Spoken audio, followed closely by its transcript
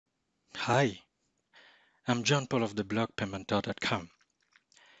Hi, I'm John Paul of the blog paymentor.com.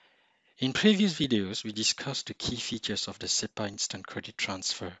 In previous videos, we discussed the key features of the SEPA Instant Credit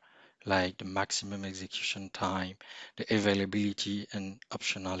Transfer, like the maximum execution time, the availability, and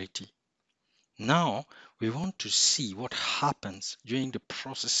optionality. Now, we want to see what happens during the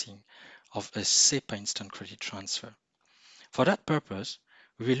processing of a SEPA Instant Credit Transfer. For that purpose,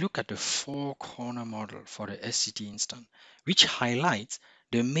 we will look at the four-corner model for the SCT Instant, which highlights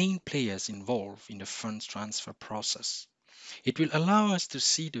the main players involved in the funds transfer process. It will allow us to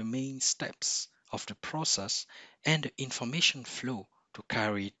see the main steps of the process and the information flow to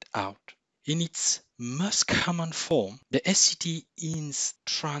carry it out. In its most common form, the SCT Instant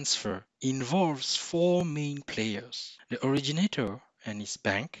Transfer involves four main players: the originator and his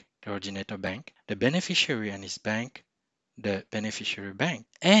bank, the originator bank, the beneficiary and his bank, the beneficiary bank,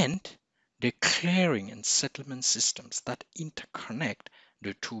 and the clearing and settlement systems that interconnect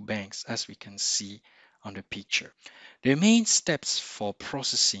the two banks, as we can see on the picture. The main steps for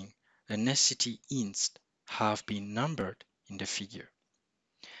processing an SCT Inst have been numbered in the figure.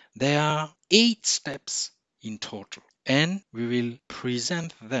 There are 8 steps in total, and we will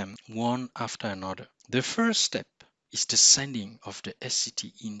present them one after another. The first step is the sending of the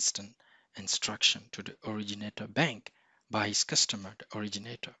SCT Instant instruction to the originator bank by his customer, the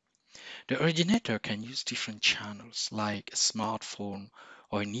originator. The originator can use different channels like a smartphone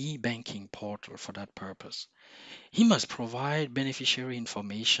or an e-banking portal for that purpose. He must provide beneficiary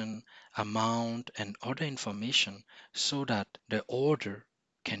information, amount, and other information so that the order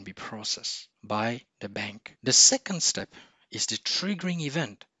can be processed by the bank. The second step is the triggering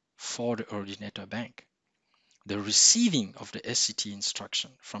event for the originator bank, the receiving of the SCT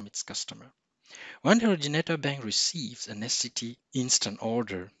instruction from its customer. When the originator bank receives an SCT instant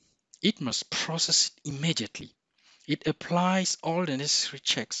order, it must process it immediately. It applies all the necessary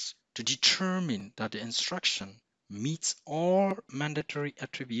checks to determine that the instruction meets all mandatory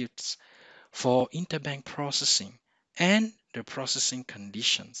attributes for interbank processing and the processing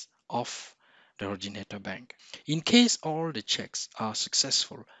conditions of the originator bank. In case all the checks are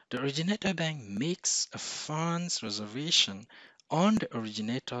successful, the originator bank makes a funds reservation on the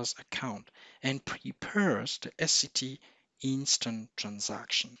originator's account and prepares the SCT instant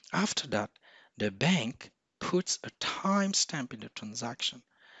transaction. After that, the bank puts a timestamp in the transaction.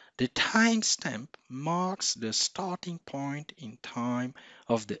 The timestamp marks the starting point in time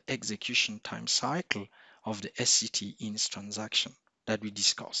of the execution time cycle of the SCT Inst transaction that we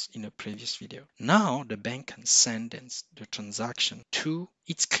discussed in a previous video. Now the bank can send the transaction to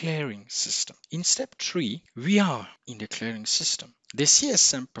its clearing system. In step 3, we are in the clearing system. The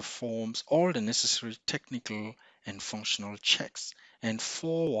CSM performs all the necessary technical and functional checks and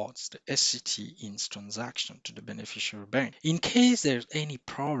forwards the SCT Inst transaction to the beneficiary bank. In case there's any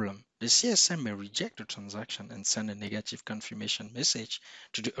problem, the CSM may reject the transaction and send a negative confirmation message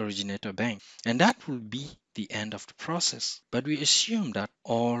to the originator bank, and that will be the end of the process. But we assume that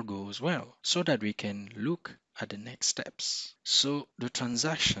all goes well so that we can look at the next steps. So the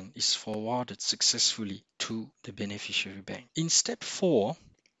transaction is forwarded successfully to the beneficiary bank. In step 4,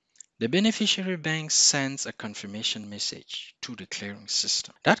 the beneficiary bank sends a confirmation message to the clearing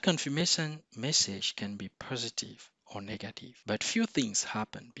system. That confirmation message can be positive or negative, but few things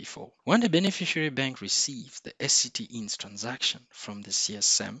happen before. When the beneficiary bank receives the SCT Inst transaction from the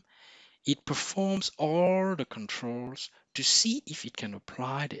CSM, it performs all the controls to see if it can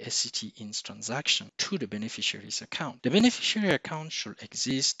apply the SCT Inst transaction to the beneficiary's account. The beneficiary account should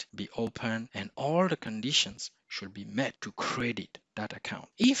exist, be open, and all the conditions should be met to credit that account.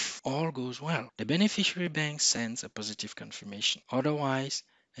 If all goes well, the beneficiary bank sends a positive confirmation. Otherwise,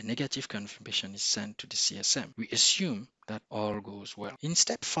 a negative confirmation is sent to the CSM. We assume that all goes well. In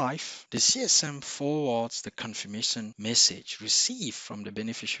step 5, the CSM forwards the confirmation message received from the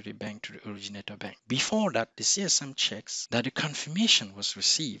beneficiary bank to the originator bank. Before that, the CSM checks that the confirmation was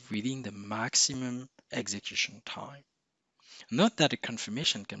received within the maximum execution time. Note that the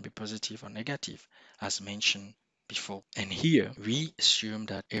confirmation can be positive or negative, as mentioned before. And here we assume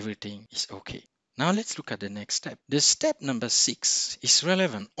that everything is okay. Now let's look at the next step. The step number 6 is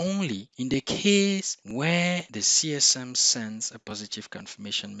relevant only in the case where the CSM sends a positive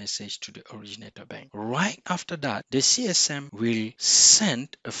confirmation message to the originator bank. Right after that, the CSM will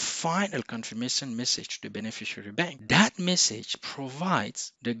send a final confirmation message to the beneficiary bank. That message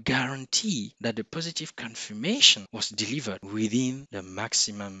provides the guarantee that the positive confirmation was delivered within the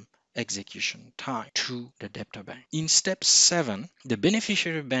maximum execution time to the debtor bank. In step 7, the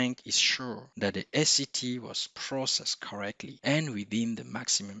beneficiary bank is sure that the SCT was processed correctly and within the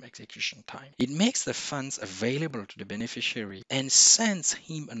maximum execution time. It makes the funds available to the beneficiary and sends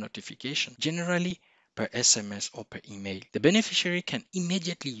him a notification, generally per SMS or per email. The beneficiary can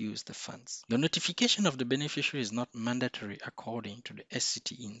immediately use the funds. The notification of the beneficiary is not mandatory according to the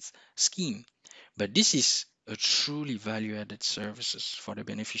SCT-INS scheme, but this is a truly value-added services for the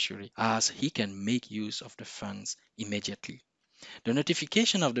beneficiary as he can make use of the funds immediately. The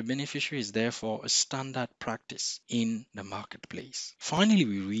notification of the beneficiary is therefore a standard practice in the marketplace. Finally,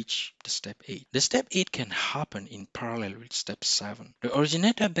 we reach the step 8. The step 8 can happen in parallel with step 7. The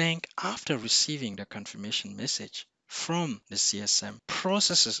originator bank, after receiving the confirmation message from the CSM,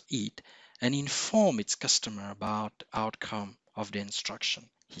 processes it and informs its customer about the outcome of the instruction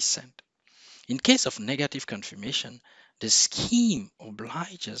he sent. In case of negative confirmation, the scheme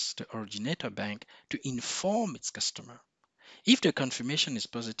obliges the originator bank to inform its customer. If the confirmation is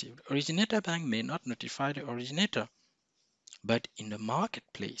positive, the originator bank may not notify the originator, but in the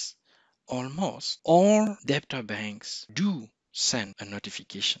marketplace, almost all debtor banks do send a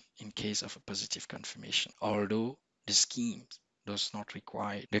notification in case of a positive confirmation, although the scheme does not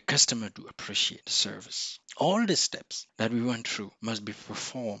require. The customer do appreciate the service. All the steps that we went through must be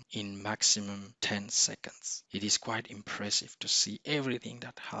performed in maximum 10 seconds. It is quite impressive to see everything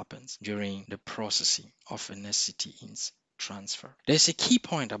that happens during the processing of an SCT-INS transfer. There's a key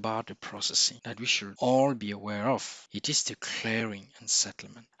point about the processing that we should all be aware of. It is the clearing and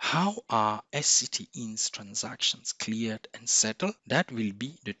settlement. How are SCT-INS transactions cleared and settled? That will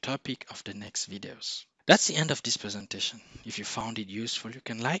be the topic of the next videos. That's the end of this presentation. If you found it useful, you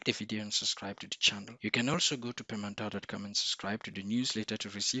can like the video and subscribe to the channel. You can also go to paymentor.com and subscribe to the newsletter to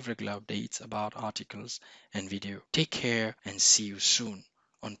receive regular updates about articles and video. Take care and see you soon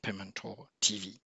on Paymentor TV.